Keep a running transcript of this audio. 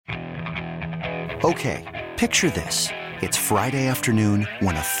Okay, picture this. It's Friday afternoon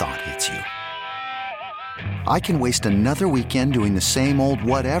when a thought hits you. I can waste another weekend doing the same old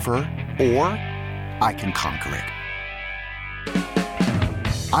whatever, or I can conquer it.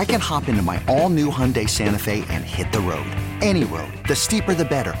 I can hop into my all-new Hyundai Santa Fe and hit the road. Any road. The steeper, the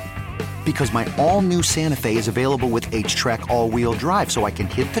better. Because my all-new Santa Fe is available with H-Track all-wheel drive, so I can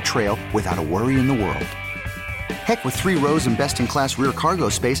hit the trail without a worry in the world. Heck, with 3 rows and best-in-class rear cargo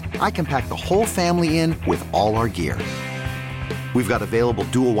space, I can pack the whole family in with all our gear. We've got available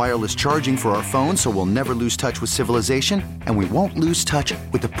dual wireless charging for our phones, so we'll never lose touch with civilization, and we won't lose touch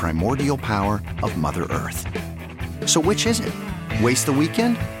with the primordial power of Mother Earth. So which is it? Waste the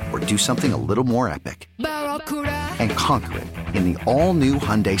weekend or do something a little more epic? And conquer it in the all-new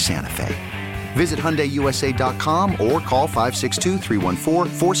Hyundai Santa Fe. Visit HyundaiUSA.com or call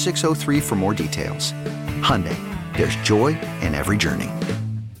 562-314-4603 for more details. Hyundai, there's joy in every journey.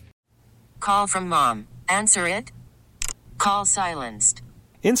 Call from mom. Answer it. Call silenced.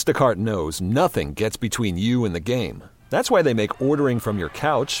 Instacart knows nothing gets between you and the game. That's why they make ordering from your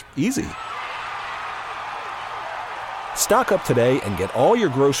couch easy. Stock up today and get all your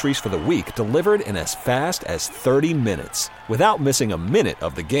groceries for the week delivered in as fast as 30 minutes without missing a minute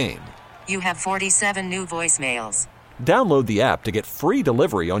of the game. You have 47 new voicemails. Download the app to get free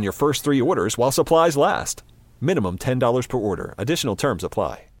delivery on your first 3 orders while supplies last. Minimum $10 per order. Additional terms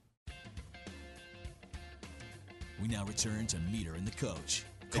apply. We now return to Meter and the Coach.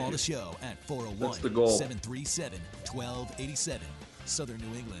 Call the show at 401-737-1287. Southern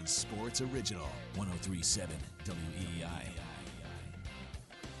New England Sports Original, 103.7 WEEI.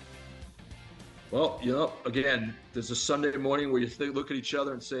 Well, again, there's a Sunday morning where you look at each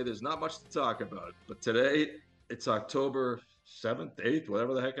other and say there's not much to talk about. But today, it's October 7th, 8th,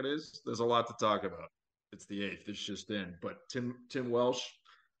 whatever the heck it is. There's a lot to talk about. It's the 8th. It's just in. But Tim Welsh,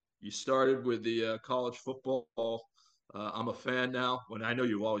 you started with the college football. I'm a fan now. I know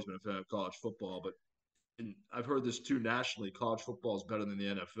you've always been a fan of college football, but I've heard this too nationally. College football is better than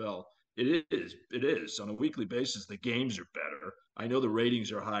the NFL. It is. On a weekly basis, the games are better. I know the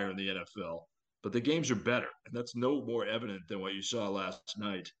ratings are higher in the NFL, but the games are better. And that's no more evident than what you saw last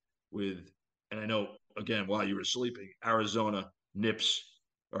night and I know, again, while you were sleeping, Arizona nips,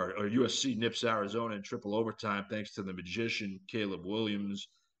 or USC nips Arizona in triple overtime thanks to the magician, Caleb Williams.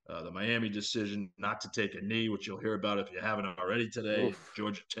 The Miami decision not to take a knee, which you'll hear about if you haven't already today. Oof.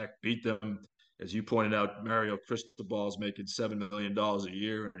 Georgia Tech beat them. As you pointed out, Mario Cristobal is making $7 million a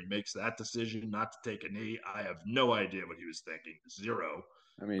year, and he makes that decision not to take a knee. I have no idea what he was thinking. Zero.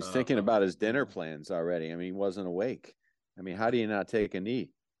 I mean, he's thinking about his dinner plans already. I mean, he wasn't awake. I mean, how do you not take a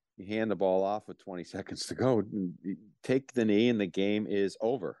knee? You hand the ball off with 20 seconds to go. Take the knee, and the game is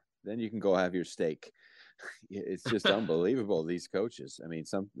over. Then you can go have your steak. It's just unbelievable, these coaches. I mean,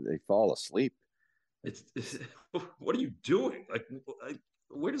 they fall asleep. It's what are you doing? Like,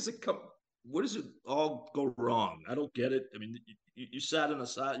 where does it come? Where does it all go wrong? I don't get it. I mean, you sat on the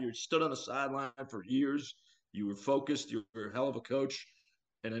side, you stood on the sideline for years. You were focused. You were a hell of a coach.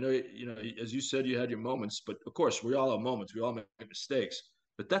 And I know, as you said, you had your moments. But of course, we all have moments. We all make mistakes.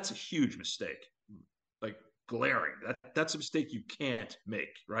 But that's a huge mistake, like glaring. That's a mistake you can't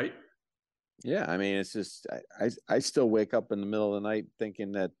make, right? Yeah, I mean, it's just I still wake up in the middle of the night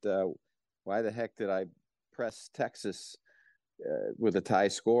thinking that why the heck did I press Texas with a tie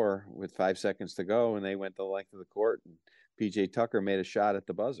score with 5 seconds to go, and they went the length of the court, and PJ Tucker made a shot at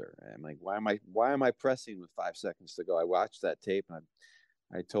the buzzer. And I'm like, why am I pressing with 5 seconds to go? I watched that tape, and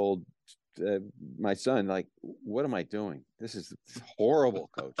I told my son, like, what am I doing? This is horrible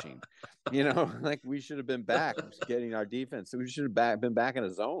coaching. Like, we should have been back getting our defense. We should have been back in a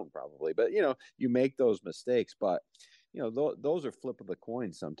zone probably. But, you make those mistakes. But, those are flip of the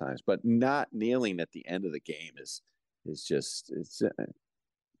coin sometimes. But not kneeling at the end of the game is just it's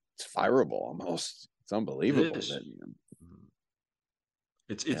fireable almost. It's unbelievable.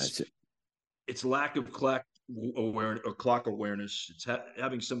 It's lack of clock awareness. It's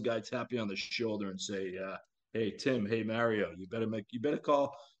having some guy tap you on the shoulder and say, "Hey Tim, hey Mario, you better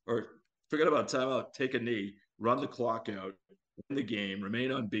call or forget about timeout. Take a knee, run the clock out, win the game,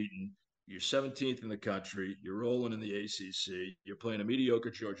 remain unbeaten. You're 17th in the country. You're rolling in the ACC. You're playing a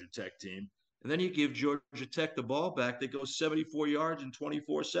mediocre Georgia Tech team." And then you give Georgia Tech the ball back that goes 74 yards in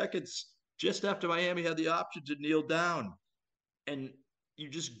 24 seconds, just after Miami had the option to kneel down. And you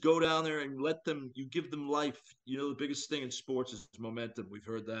just go down there and you give them life. The biggest thing in sports is momentum. We've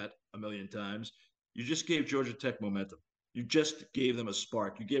heard that a million times. You just gave Georgia Tech momentum. You just gave them a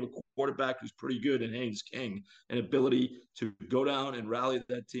spark. You gave a quarterback who's pretty good in Haynes King an ability to go down and rally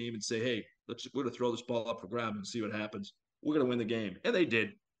that team and say, hey, we're going to throw this ball up for grabs and see what happens. We're going to win the game. And they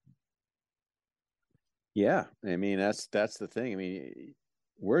did. Yeah, I mean that's the thing. I mean,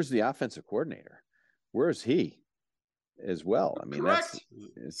 where's the offensive coordinator? Where's he as well? I mean, Correct.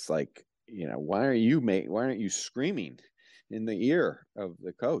 it's like, why aren't you screaming in the ear of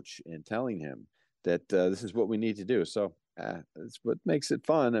the coach and telling him that this is what we need to do? So that's what makes it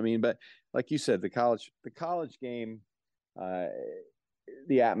fun. I mean, but like you said, the college game, uh,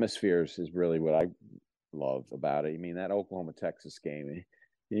 the atmospheres is really what I love about it. I mean, that Oklahoma Texas game.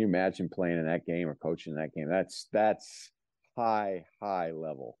 Can you imagine playing in that game or coaching that game? That's high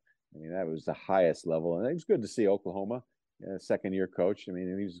level. I mean, that was the highest level, and it was good to see Oklahoma, second year coach. I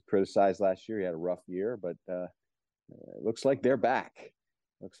mean, he was criticized last year. He had a rough year, but it looks like they're back.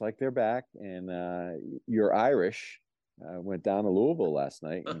 Looks like they're back, and your Irish went down to Louisville last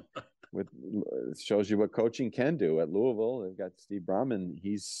night, and with shows you what coaching can do at Louisville. They've got Steve Brum, and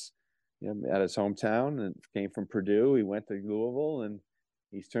he's at his hometown and came from Purdue. He went to Louisville, and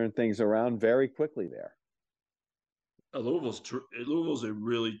he's turned things around very quickly there. Louisville's a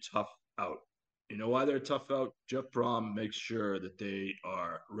really tough out. You know why they're a tough out? Jeff Brom makes sure that they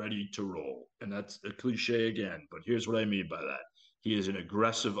are ready to roll. And that's a cliche again, but here's what I mean by that. He is an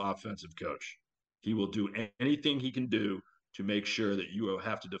aggressive offensive coach. He will do anything he can do to make sure that you will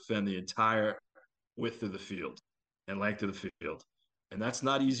have to defend the entire width of the field and length of the field. And that's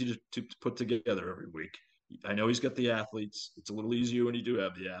not easy to put together every week. I know he's got the athletes. It's a little easier when you do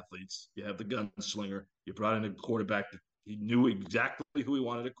have the athletes. You have the gunslinger. You brought in a quarterback that he knew exactly who he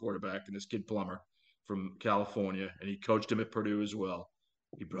wanted a quarterback, and this kid Plummer from California, and he coached him at Purdue as well.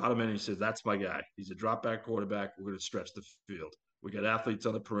 He brought him in and he says, that's my guy. He's a drop back quarterback. We're going to stretch the field. We got athletes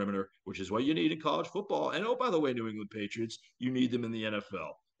on the perimeter, which is what you need in college football. And oh, by the way, New England Patriots, you need them in the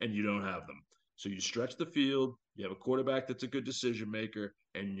NFL, and you don't have them. So you stretch the field, you have a quarterback that's a good decision maker,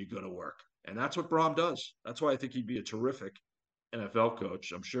 and you're going to work. And that's what Brom does. That's why I think he'd be a terrific NFL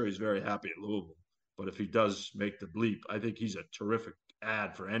coach. I'm sure he's very happy at Louisville. But if he does make the bleep, I think he's a terrific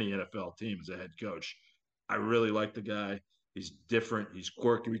ad for any NFL team as a head coach. I really like the guy. He's different. He's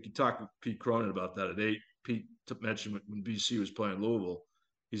quirky. We could talk with Pete Cronin about that at 8. Pete mentioned when BC was playing Louisville.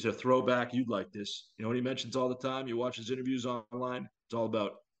 He's a throwback. You'd like this. You know what he mentions all the time? You watch his interviews online. It's all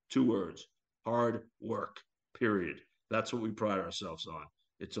about 2 words: hard work, period. That's what we pride ourselves on.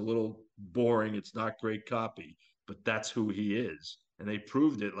 It's a little boring. It's not great copy, but that's who he is. And they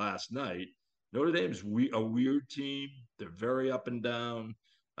proved it last night. Notre Dame's a weird team. They're very up and down.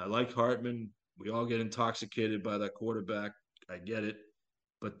 I like Hartman. We all get intoxicated by that quarterback. I get it.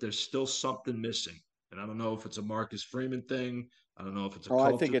 But there's still something missing. And I don't know if it's a Marcus Freeman thing. I don't know if it's a Oh, I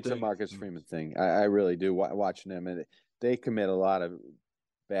think culture it's a thing. Marcus Freeman thing. I really do. Watching them, and they commit a lot of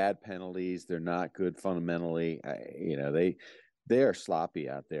bad penalties. They're not good fundamentally. They are sloppy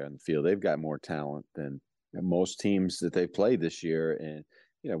out there in the field. They've got more talent than most teams that they've played this year.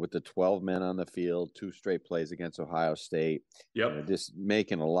 And with the 12 men on the field, 2 straight plays against Ohio State, Yep. just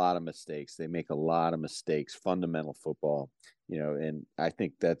making a lot of mistakes. They make a lot of mistakes, fundamental football, and I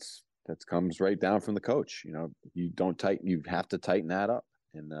think that comes right down from the coach. You have to tighten that up.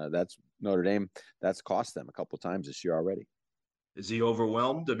 And that's Notre Dame. That's cost them a couple of times this year already. Is he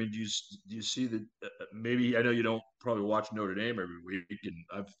overwhelmed? I mean, do you see that? Maybe I know you don't probably watch Notre Dame every week, and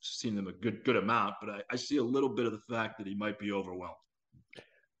I've seen them a good amount, but I see a little bit of the fact that he might be overwhelmed.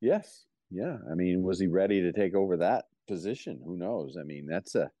 Yes. Yeah. I mean, was he ready to take over that position? Who knows? I mean,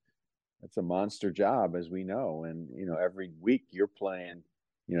 that's a monster job, as we know. And every week you're playing,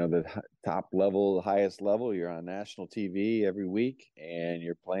 the top level, the highest level. You're on national TV every week, and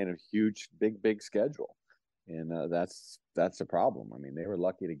you're playing a huge, big schedule. And that's a problem. I mean, they were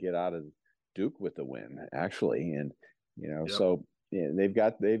lucky to get out of Duke with the win, actually. And Yep. so yeah, they've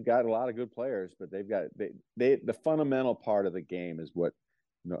got a lot of good players, but the fundamental part of the game is what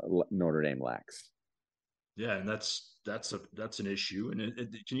Notre Dame lacks. Yeah, and that's an issue. And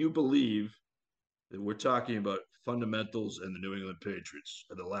can you believe that we're talking about fundamentals and the New England Patriots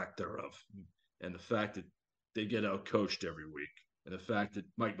and the lack thereof, and the fact that they get out coached every week, and the fact that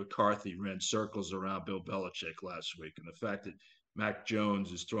Mike McCarthy ran circles around Bill Belichick last week, and the fact that Mac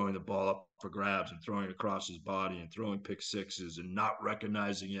Jones is throwing the ball up for grabs and throwing it across his body and throwing pick sixes and not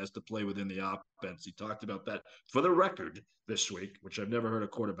recognizing he has to play within the offense. He talked about that for the record this week, which I've never heard a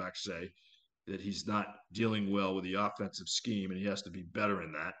quarterback say, that he's not dealing well with the offensive scheme and he has to be better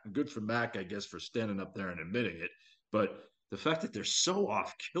in that. And good for Mac, I guess, for standing up there and admitting it. But the fact that they're so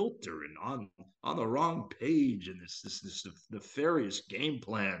off kilter and on the wrong page and this nefarious game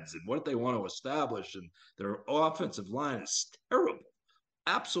plans and what they want to establish, and their offensive line is terrible,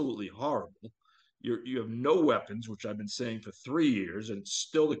 absolutely horrible. You have no weapons, which I've been saying for 3 years, and it's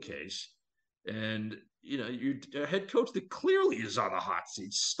still the case. And your head coach that clearly is on the hot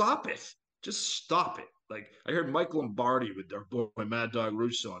seat. Stop it. Just stop it. Like I heard Mike Lombardi with our boy Mad Dog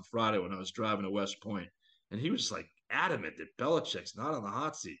Russo on Friday when I was driving to West Point, and he was like adamant that Belichick's not on the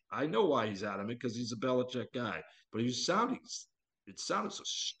hot seat. I know why he's adamant because he's a Belichick guy, but he was sounding it sounded so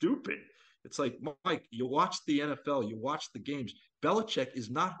stupid. It's like, Mike, you watch the NFL, you watch the games. Belichick is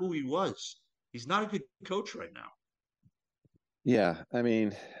not who he was. He's not a good coach right now. Yeah, I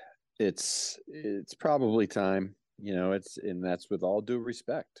mean, it's probably time. And that's with all due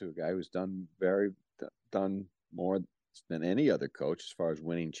respect to a guy who's done more than any other coach as far as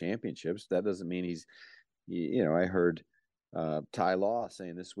winning championships. That doesn't mean I heard Ty Law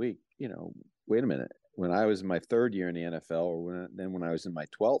saying this week, wait a minute. When I was in my third year in the NFL, or when I was in my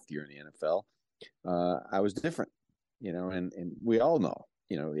 12th year in the NFL, I was different, and we all know,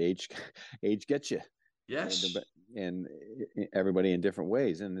 age gets you. Yes. And everybody in different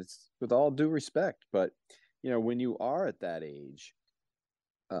ways. And it's with all due respect. But, when you are at that age,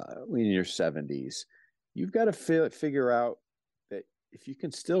 in your 70s, you've got to figure out that if you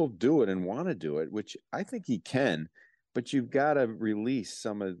can still do it and want to do it, which I think he can, but you've got to release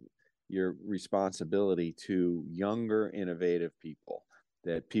some of your responsibility to younger, innovative people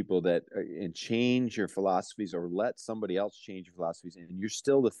and change your philosophies, or let somebody else change your philosophies. And you're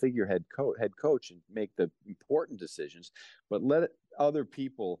still the figurehead head coach and make the important decisions, but let other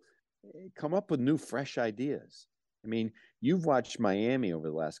people come up with new, fresh ideas. I mean, you've watched Miami over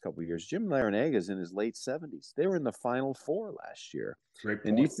the last couple of years. Jim Laranaga's in his late 70s. They were in the Final Four last year. Great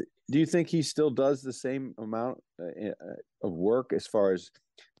point. And do you think he still does the same amount of work as far as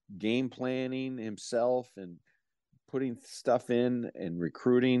game planning himself and putting stuff in and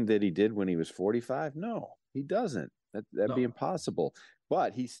recruiting that he did when he was 45? No, he doesn't. That'd be impossible.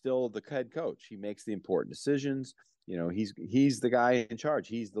 But he's still the head coach. He makes the important decisions. He's the guy in charge.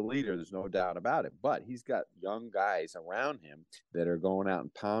 He's the leader. There's no doubt about it. But he's got young guys around him that are going out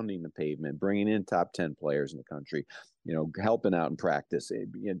and pounding the pavement, bringing in top 10 players in the country, helping out in practice,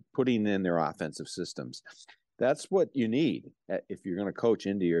 putting in their offensive systems. That's what you need if you're going to coach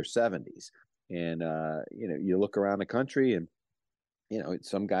into your 70s. And, you look around the country and,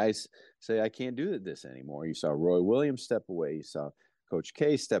 some guys say, I can't do this anymore. You saw Roy Williams step away. You saw Coach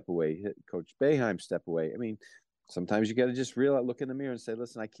K step away, Coach Boeheim step away. I mean, sometimes you got to just look in the mirror and say,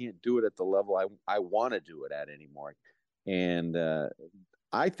 listen, I can't do it at the level I want to do it at anymore. And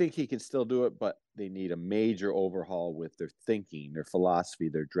I think he can still do it, but they need a major overhaul with their thinking, their philosophy,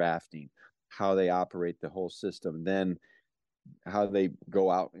 their drafting, how they operate the whole system, then how they go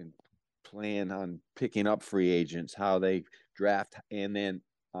out and plan on picking up free agents, how they draft, and then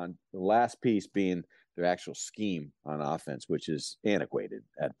on the last piece being their actual scheme on offense, which is antiquated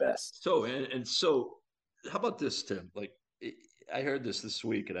at best. So, so how about this, Tim? Like, I heard this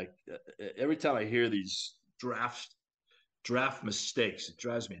week, and every time I hear these draft mistakes, it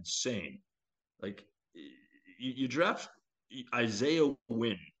drives me insane. Like, you draft Isiah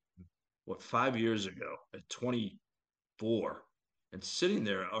Wynn, 5 years ago at 24, and sitting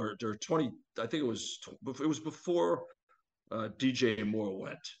there, or 20, I think it was before DJ Moore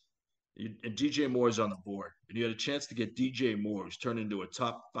went. And DJ Moore is on the board, and you had a chance to get DJ Moore, who's turned into a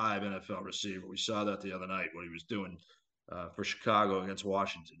top 5 NFL receiver. We saw that the other night when he was doing for Chicago against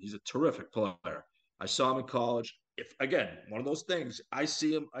Washington. He's a terrific player. I saw him in college. If again, one of those things, I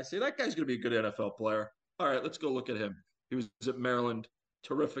see him, I say that guy's going to be a good NFL player. All right, let's go look at him. He was at Maryland,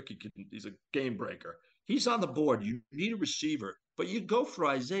 terrific. He's a game breaker. He's on the board. You need a receiver, but you go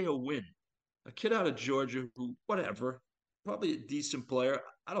for Isiah Wynn, a kid out of Georgia who, whatever, probably a decent player.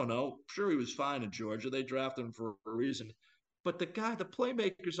 I don't know. Sure, he was fine in Georgia. They drafted him for a reason. But the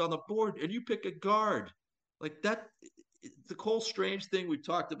playmaker's on the board, and you pick a guard. Like that, the whole strange thing we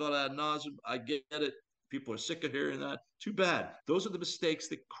talked about ad nauseum. I get it. People are sick of hearing that. Too bad. Those are the mistakes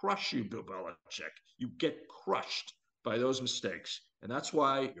that crush you, Bill Belichick. You get crushed by those mistakes. And that's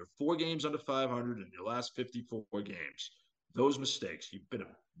why you're 4 games under 500 in your last 54 games. Those mistakes. You've been a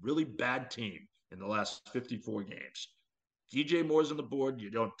really bad team in the last 54 games. DJ Moore's on the board, you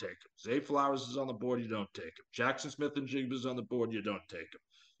don't take him. Zay Flowers is on the board, you don't take him. Jackson Smith-Njigba's on the board, you don't take him.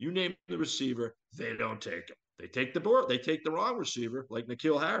 You name the receiver, they don't take him. They take the wrong receiver, like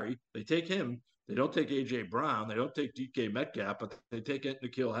N'Keal Harry. They take him. They don't take A.J. Brown. They don't take DK Metcalf, but they take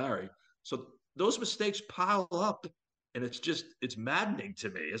N'Keal Harry. So those mistakes pile up, and it's maddening to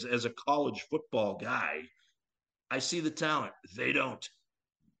me as a college football guy. I see the talent. They don't.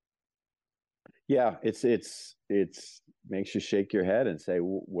 Yeah, it's makes you shake your head and say,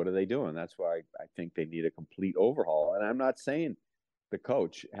 what are they doing? That's why I think they need a complete overhaul. And I'm not saying the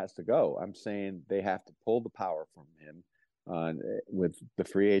coach has to go. I'm saying they have to pull the power from him with the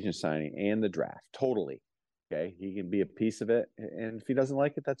free agent signing and the draft totally, Okay, he can be a piece of it. And if he doesn't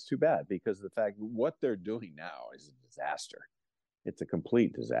like it, that's too bad, because the fact what they're doing now is a disaster. It's a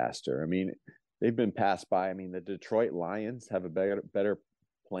complete disaster. I mean, they've been passed by. I mean, the Detroit Lions have a better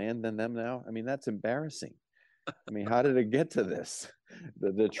plan than them now. I mean, that's embarrassing. I mean, how did it get to this?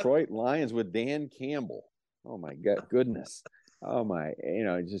 The Detroit Lions with Dan Campbell. Oh my goodness. Oh my,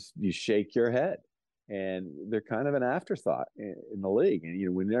 just you shake your head. And they're kind of an afterthought in the league.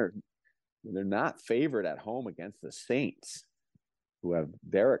 And when they're not favored at home against the Saints, who have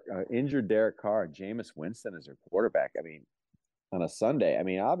injured Derek Carr and Jameis Winston as their quarterback. I mean, on a Sunday, I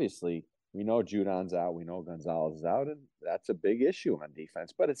mean, obviously we know Judon's out, we know Gonzalez is out, and that's a big issue on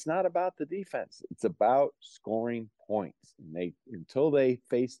defense. But it's not about the defense; it's about scoring points. And until they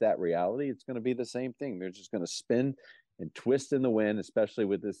face that reality, it's going to be the same thing. They're just going to spin and twist in the wind, especially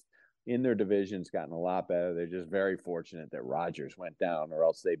with this. In their division's gotten a lot better. They're just very fortunate that Rodgers went down, or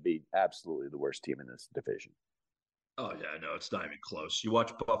else they'd be absolutely the worst team in this division. Oh, yeah, no, it's not even close. You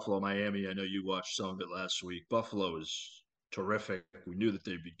watch Buffalo, Miami. I know you watched some of it last week. Buffalo is terrific. We knew that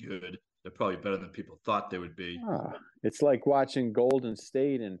they'd be good. They're probably better than people thought they would be. It's like watching Golden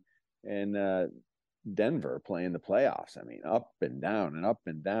State and Denver playing the playoffs. I mean, up and down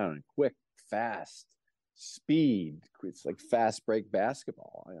and quick, fast. Speed. It's like fast break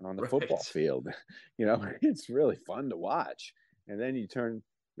basketball on the football field. It's really fun to watch. And then you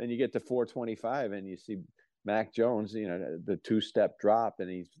get to 425 and you see Mac Jones, the two-step drop, and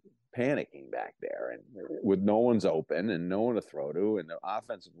he's panicking back there, and with no one's open and no one to throw to, and the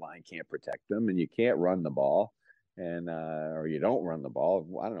offensive line can't protect them, and you can't run the ball, and or you don't run the ball.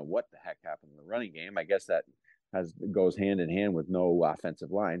 I don't know what the heck happened in the running game. I guess that goes hand in hand with no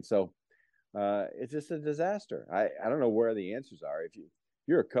offensive line. So it's just a disaster. I don't know where the answers are. If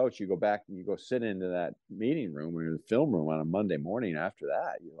you're a coach, you go back and you go sit into that meeting room or the film room on a Monday morning. After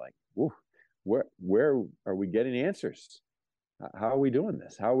that, you're like, whoa, where are we getting answers? How are we doing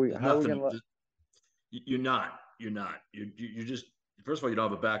this? How are we going to? You're not. You just, first of all, you don't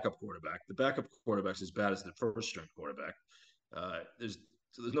have a backup quarterback. The backup quarterback's as bad as the first string quarterback. There's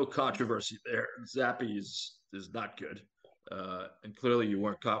no controversy there. Zappy is not good. And clearly you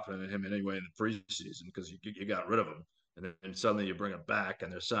weren't confident in him in any way in the preseason because you got rid of him. And then suddenly you bring him back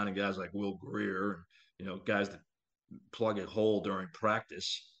and they're signing guys like Will Greer and, guys that plug a hole during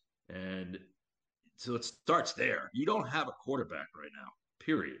practice. And so it starts there. You don't have a quarterback right now,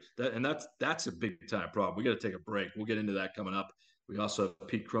 period. That's a big time problem. We got to take a break. We'll get into that coming up. We also have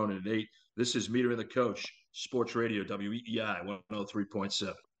Pete Cronin at 8. This is Meter and the Coach, Sports Radio, WEEI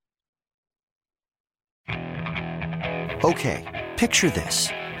 103.7. Okay, picture this.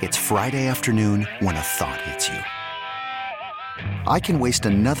 It's Friday afternoon when a thought hits you. I can waste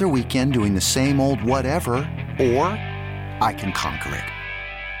another weekend doing the same old whatever, or I can conquer it.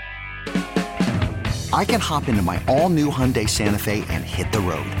 I can hop into my all-new Hyundai Santa Fe and hit the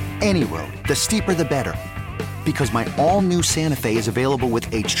road. Any road. The steeper, the better. Because my all-new Santa Fe is available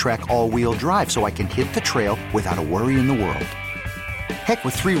with H-Track all-wheel drive, so I can hit the trail without a worry in the world. Heck,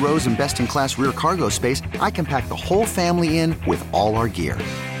 with 3 rows and best-in-class rear cargo space, I can pack the whole family in with all our gear.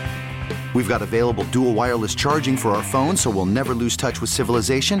 We've got available dual wireless charging for our phones, so we'll never lose touch with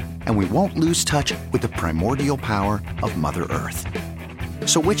civilization, and we won't lose touch with the primordial power of Mother Earth.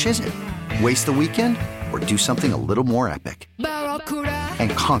 So which is it? Waste the weekend or do something a little more epic?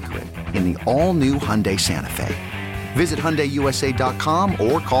 And conquer it in the all-new Hyundai Santa Fe. Visit HyundaiUSA.com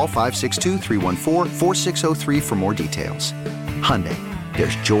or call 562-314-4603 for more details. Hyundai,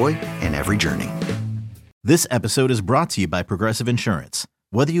 there's joy in every journey. This episode is brought to you by Progressive Insurance.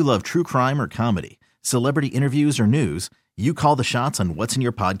 Whether you love true crime or comedy, celebrity interviews or news, you call the shots on what's in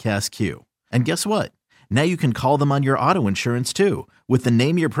your podcast queue. And guess what? Now you can call them on your auto insurance too with the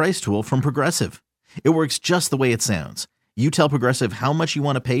Name Your Price tool from Progressive. It works just the way it sounds. You tell Progressive how much you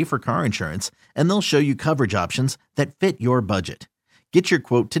want to pay for car insurance, and they'll show you coverage options that fit your budget. Get your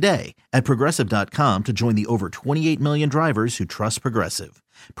quote today at Progressive.com to join the over 28 million drivers who trust Progressive.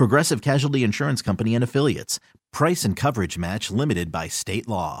 Progressive Casualty Insurance Company and Affiliates. Price and coverage match limited by state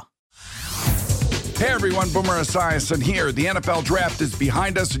law. Hey everyone, Boomer Esiason here. The NFL Draft is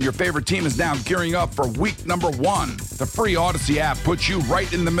behind us and your favorite team is now gearing up for week number 1. The free Odyssey app puts you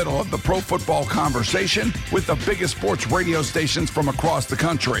right in the middle of the pro football conversation with the biggest sports radio stations from across the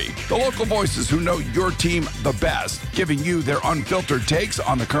country. The local voices who know your team the best, giving you their unfiltered takes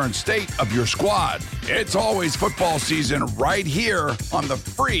on the current state of your squad. It's always football season right here on the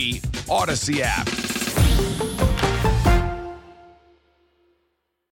free Odyssey app.